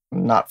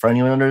 not for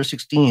anyone under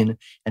 16.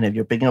 And if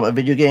you're picking up a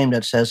video game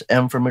that says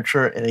M for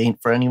mature, it ain't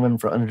for anyone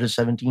for under the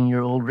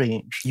 17-year-old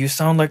range. You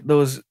sound like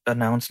those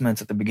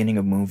announcements at the beginning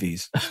of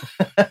movies.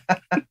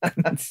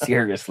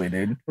 Seriously,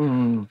 dude.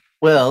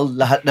 Well,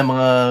 lahat ng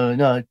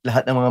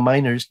mga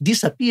minors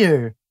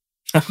disappear.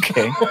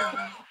 Okay.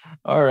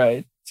 All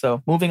right.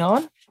 So, moving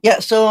on? Yeah,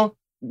 so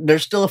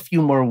there's still a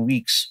few more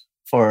weeks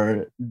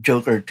for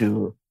Joker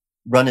to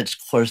run its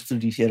course through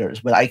the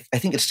theaters. But I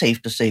think it's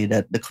safe to say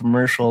that the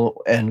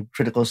commercial and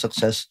critical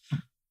success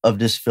of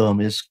this film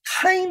is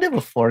kind of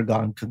a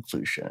foregone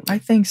conclusion. I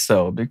think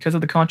so. Because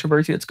of the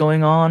controversy that's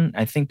going on,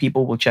 I think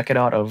people will check it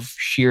out of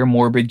sheer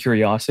morbid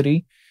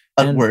curiosity.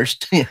 At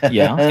worst.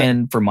 Yeah.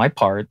 And for my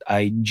part,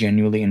 I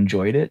genuinely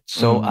enjoyed it.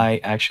 So I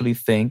actually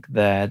think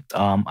that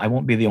I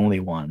won't be the only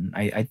one.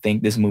 I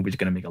think this movie is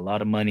going to make a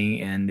lot of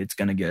money, and it's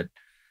going to get...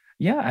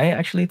 Yeah, I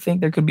actually think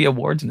there could be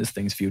awards in this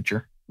thing's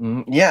future.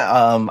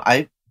 Yeah,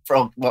 if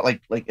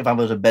I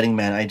was a betting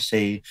man, I'd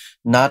say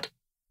not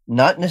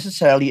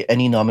necessarily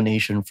any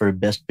nomination for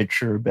Best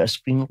Picture or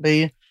Best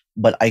Screenplay,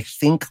 but I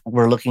think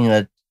we're looking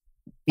at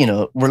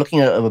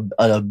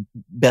a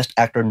Best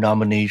Actor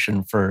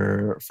nomination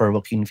for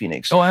Joaquin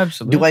Phoenix. Oh,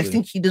 absolutely. Do I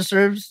think he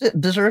deserve it?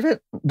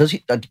 Does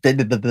he?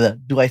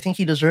 Do I think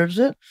he deserves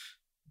it?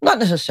 Not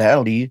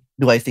necessarily.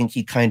 Do I think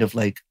he kind of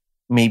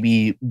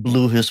maybe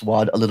blew his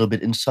wad a little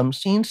bit in some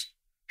scenes?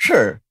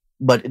 Sure,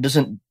 but it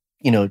doesn't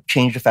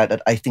change the fact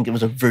that I think it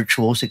was a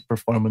virtuosic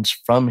performance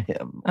from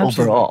him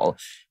overall.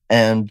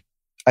 And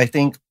I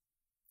think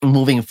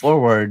moving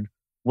forward,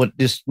 what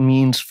this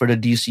means for the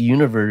DC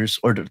universe,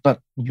 or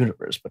not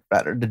universe, but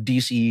rather the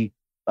DC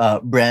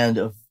brand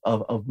of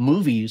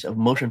movies, of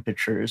motion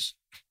pictures,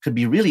 could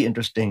be really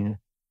interesting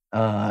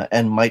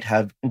and might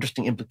have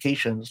interesting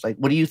implications.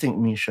 What do you think,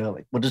 Misha?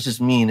 What does this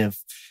mean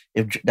if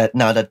that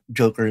now that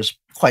Joker is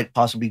quite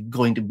possibly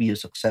going to be a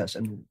success,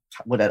 and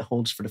what that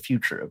holds for the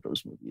future of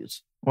those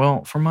movies?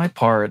 Well, for my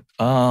part,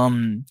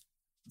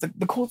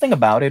 the cool thing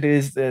about it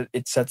is that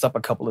it sets up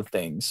a couple of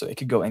things. So it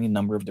could go any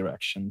number of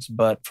directions.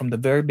 But from the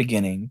very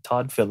beginning,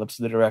 Todd Phillips,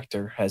 the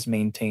director, has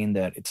maintained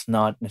that it's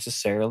not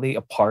necessarily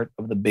a part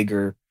of the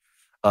bigger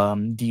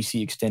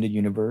DC extended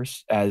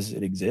universe as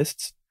it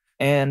exists.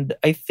 And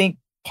I think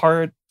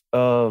part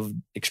of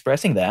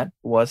expressing that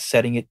was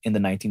setting it in the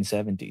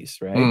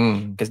 1970s,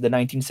 right? Because the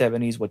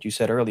 1970s, what you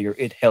said earlier,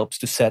 it helps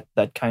to set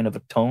that kind of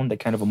a tone, that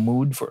kind of a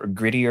mood for a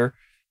grittier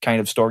kind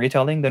of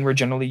storytelling than we're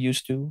generally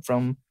used to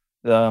from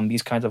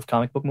these kinds of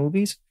comic book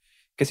movies.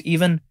 Because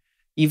even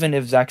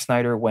if Zack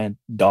Snyder went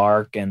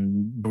dark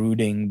and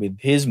brooding with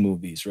his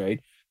movies, right,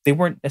 they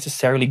weren't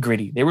necessarily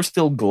gritty. They were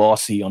still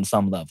glossy on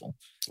some level.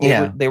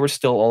 They were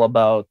still all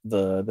about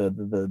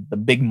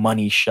the big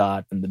money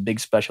shot and the big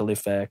special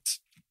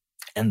effects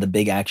and the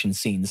big action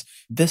scenes.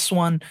 This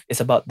one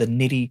is about the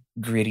nitty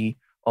gritty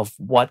of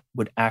what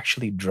would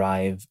actually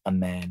drive a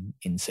man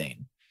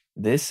insane.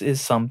 This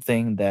is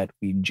something that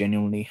we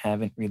genuinely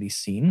haven't really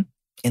seen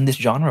in this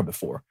genre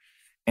before.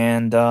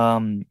 And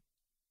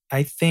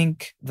I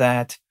think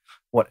that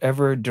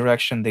whatever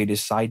direction they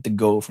decide to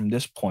go from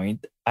this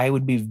point, I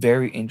would be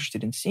very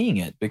interested in seeing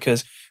it,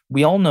 because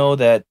we all know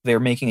that they're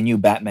making a new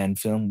Batman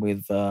film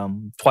with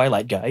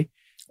Twilight guy,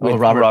 with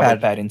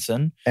Robert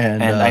Pattinson.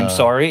 And I'm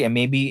sorry, and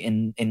maybe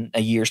in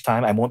a year's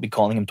time, I won't be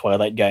calling him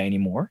Twilight guy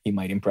anymore. He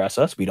might impress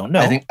us. We don't know.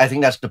 I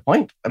think that's the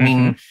point. I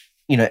mean,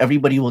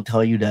 everybody will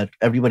tell you that.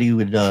 Everybody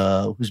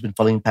who's been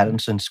following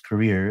Pattinson's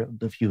career,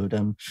 the few of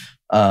them,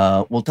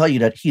 will tell you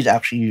that he's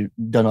actually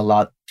done a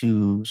lot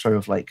to sort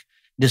of like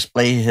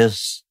display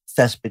his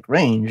thespic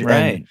range.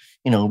 Right.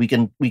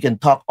 And, we can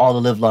talk all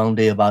the live long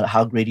day about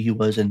how great he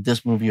was in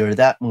this movie or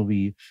that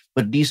movie,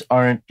 but these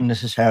aren't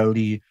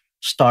necessarily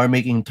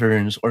star-making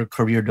turns or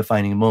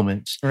career-defining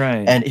moments.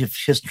 Right. And if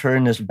his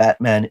turn as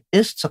Batman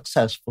is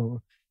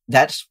successful,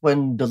 that's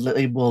when the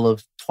label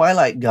of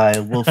Twilight guy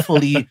will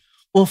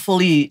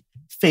fully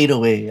fade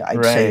away.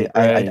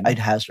 I'd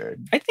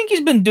hazard. I think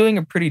he's been doing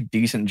a pretty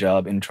decent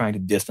job in trying to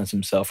distance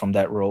himself from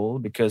that role,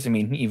 because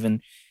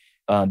even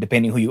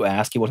depending who you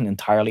ask, he wasn't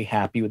entirely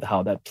happy with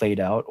how that played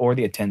out or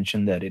the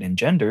attention that it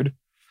engendered.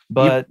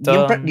 But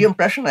the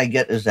impression I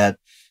get is that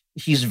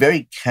he's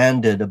very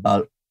candid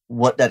about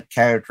what that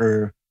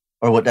character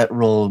or what that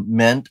role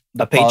meant,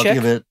 the paycheck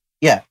of it.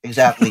 Yeah,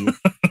 exactly.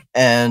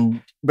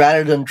 And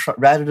rather than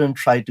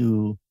try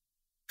to,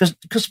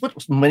 because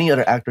what many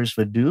other actors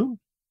would do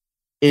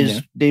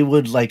is they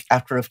would, like,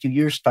 after a few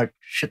years, start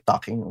shit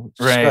talking.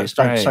 Right.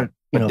 But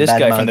this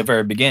guy from the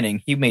very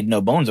beginning, he made no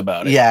bones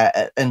about it.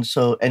 Yeah, and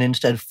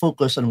instead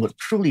focus on what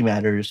truly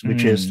matters,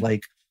 which is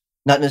like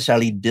not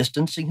necessarily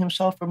distancing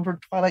himself from the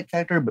Twilight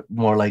character, but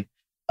more like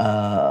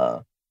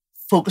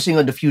focusing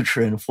on the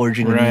future and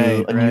forging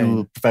a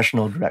new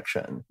professional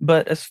direction.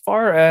 But as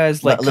far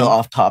as like a little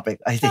off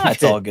topic, I think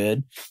it's all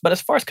good. But as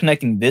far as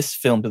connecting this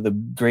film to the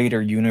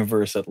greater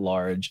universe at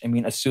large, I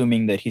mean,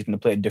 assuming that he's going to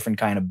play a different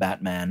kind of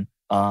Batman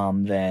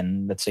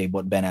than, let's say,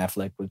 what Ben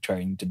Affleck was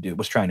trying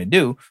to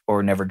do,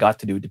 or never got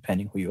to do,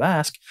 depending who you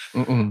ask.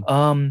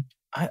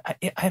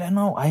 I don't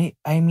know.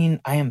 I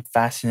mean, I am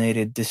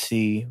fascinated to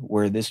see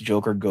where this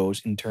Joker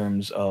goes in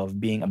terms of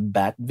being a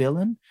Bat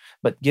villain.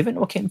 But given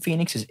Joaquin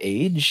Phoenix's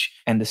age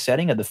and the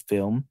setting of the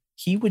film,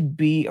 he would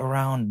be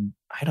around,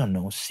 I don't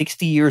know,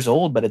 60 years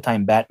old by the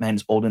time Batman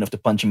is old enough to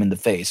punch him in the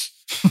face.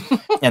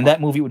 And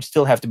that movie would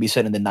still have to be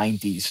set in the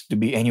 90s to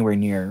be anywhere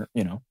near,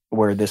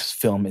 where this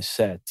film is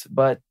set.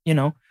 But,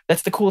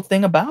 that's the cool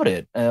thing about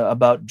it,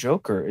 about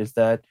Joker, is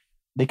that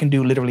they can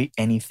do literally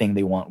anything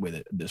they want with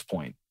it at this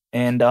point.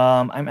 And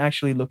I'm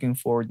actually looking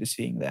forward to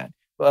seeing that.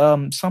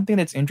 Something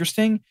that's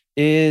interesting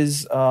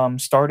is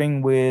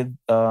starting with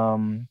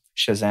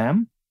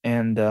Shazam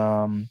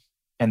and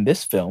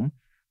this film.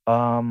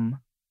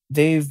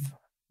 They've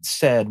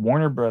said,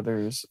 Warner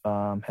Brothers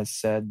has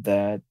said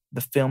that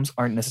the films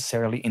aren't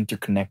necessarily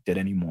interconnected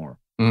anymore,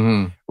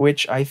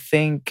 which I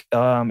think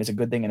is a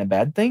good thing and a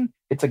bad thing.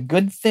 It's a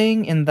good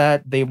thing in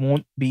that they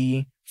won't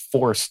be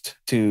forced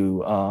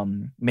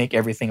to make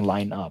everything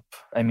line up.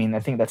 I mean, I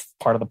think that's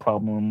part of the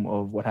problem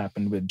of what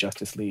happened with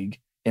Justice League,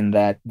 in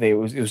that it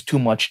was too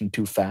much and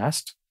too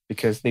fast,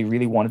 because they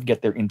really wanted to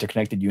get their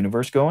interconnected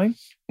universe going.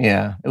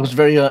 Yeah, it was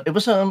very. It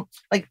was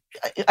like,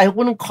 I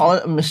wouldn't call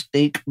it a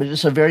mistake, but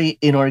it's a very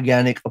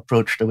inorganic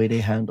approach the way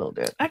they handled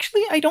it.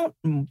 Actually, I don't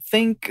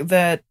think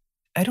that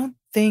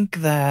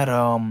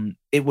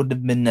it would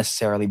have been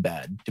necessarily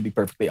bad, to be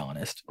perfectly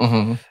honest.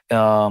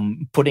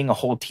 Putting a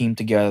whole team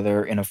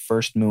together in a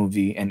first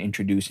movie and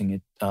introducing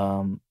it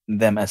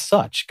them as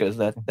such, because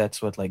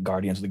that's what like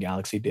Guardians of the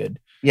Galaxy did.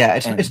 Yeah,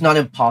 it's not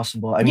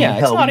impossible. I mean,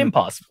 it's not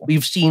impossible.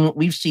 We've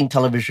seen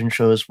television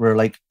shows where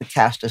like the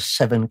cast is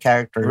 7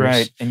 characters,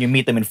 right? And you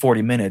meet them in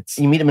 40 minutes.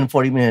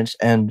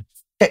 And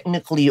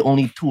technically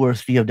only 2 or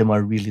 3 of them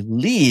are really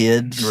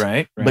leads,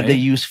 right? But they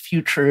use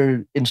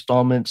future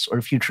installments or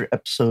future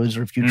episodes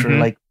or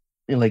future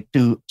like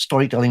to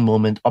storytelling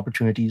moment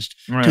opportunities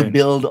to Right.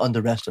 build on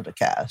the rest of the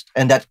cast.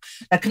 And that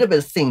could have been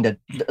a thing that,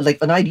 like,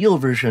 an ideal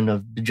version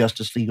of the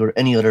Justice League or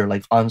any other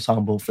like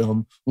ensemble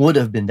film would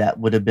have been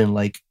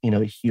like,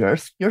 here are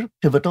your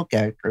pivotal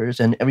characters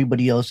and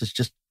everybody else is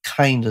just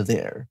kind of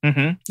there.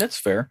 That's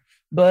fair.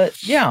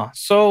 But yeah,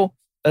 so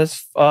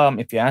as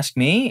if you ask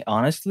me,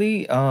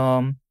 honestly,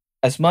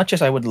 as much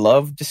as I would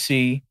love to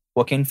see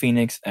Joaquin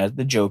Phoenix as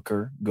the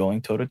Joker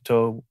going toe to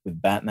toe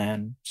with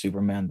Batman,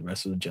 Superman, the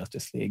rest of the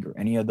Justice League, or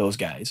any of those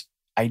guys,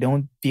 I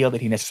don't feel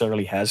that he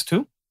necessarily has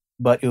to,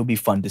 but it would be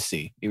fun to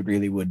see. It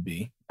really would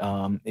be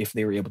if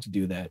they were able to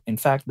do that. In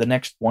fact, the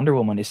next Wonder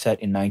Woman is set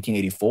in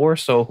 1984,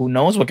 so who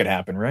knows what could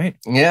happen, right?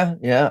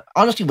 Yeah.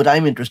 Honestly, what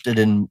I'm interested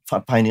in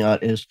finding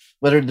out is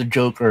whether the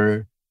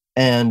Joker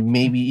and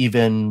maybe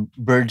even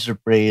Birds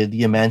of Prey,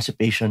 the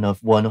emancipation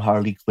of one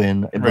Harley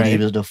Quinn, I believe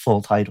Right. is the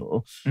full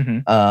title,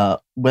 Mm-hmm.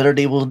 whether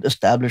they will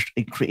establish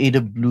a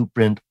creative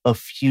blueprint of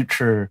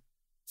future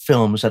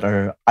films that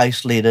are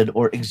isolated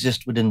or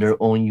exist within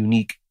their own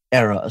unique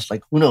eras.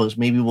 Like, who knows?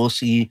 Maybe we'll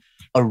see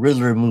a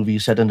Riddler movie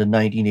set in the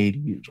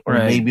 1980s, or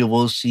Right. maybe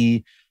we'll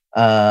see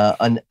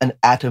an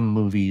Atom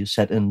movie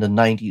set in the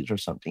 90s or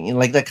something,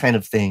 like that kind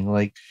of thing.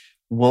 Like,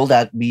 will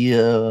that be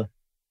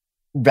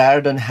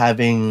rather than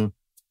having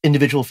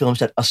individual films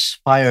that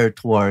aspire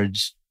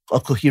towards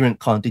a coherent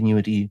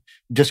continuity,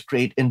 just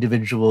create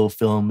individual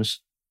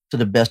films to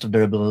the best of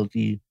their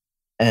ability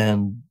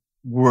and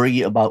worry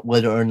about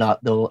whether or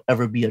not there'll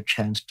ever be a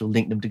chance to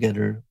link them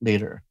together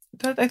later.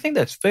 I think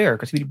that's fair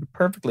because to be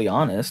perfectly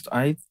honest,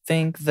 I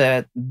think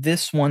that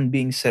this one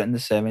being set in the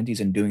 70s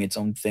and doing its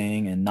own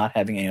thing and not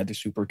having any other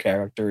super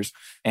characters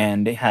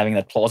and having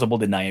that plausible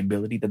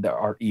deniability that there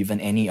are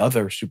even any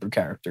other super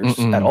characters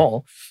at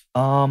all,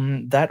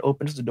 that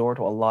opens the door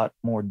to a lot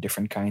more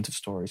different kinds of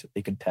stories that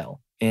they could tell.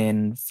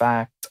 In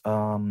fact,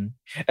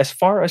 as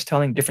far as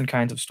telling different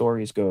kinds of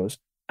stories goes,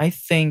 I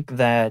think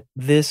that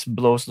this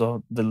blows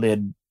the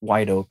lid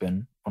wide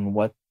open on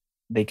what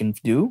they can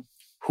do,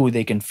 who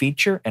they can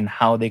feature, and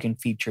how they can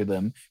feature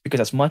them. Because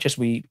as much as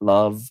we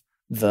love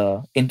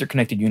the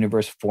interconnected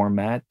universe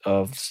format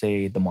of,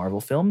 say, the Marvel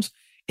films,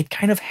 it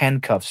kind of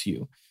handcuffs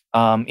you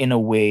in a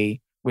way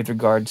with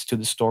regards to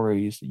the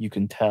stories you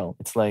can tell.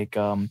 It's like,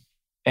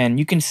 and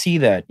you can see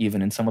that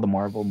even in some of the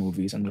Marvel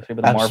movies and the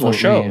Marvel Absolutely,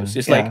 shows.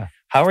 It's like,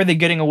 how are they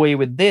getting away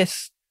with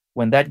this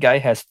when that guy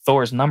has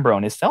Thor's number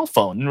on his cell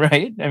phone,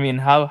 right? I mean,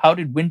 how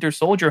did Winter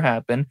Soldier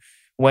happen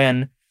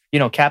when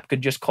Cap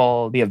could just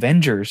call the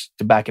Avengers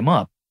to back him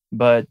up?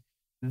 But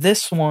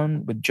this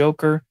one with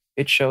Joker,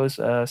 it shows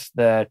us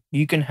that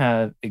you can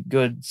have a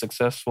good,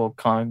 successful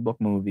comic book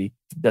movie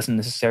that doesn't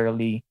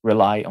necessarily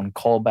rely on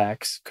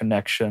callbacks,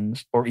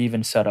 connections, or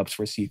even setups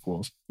for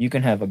sequels. You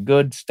can have a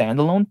good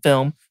standalone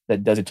film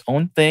that does its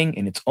own thing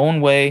in its own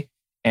way,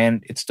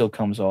 and it still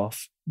comes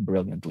off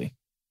brilliantly.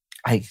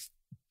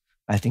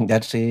 I think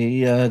that's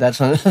a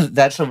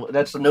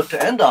note to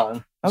end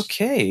on.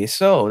 Okay,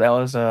 so that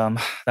was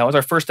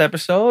our first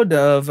episode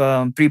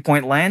of 3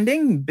 Point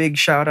Landing. Big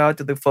shout out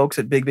to the folks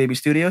at Big Baby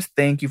Studios.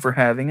 Thank you for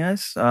having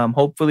us.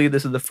 Hopefully,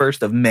 this is the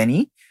first of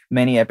many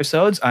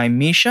episodes. I'm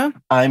Misha.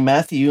 I'm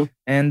Matthew.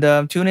 And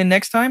tune in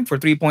next time for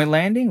 3 Point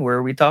Landing,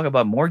 where we talk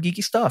about more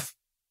geeky stuff.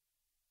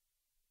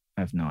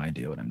 I have no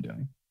idea what I'm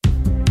doing.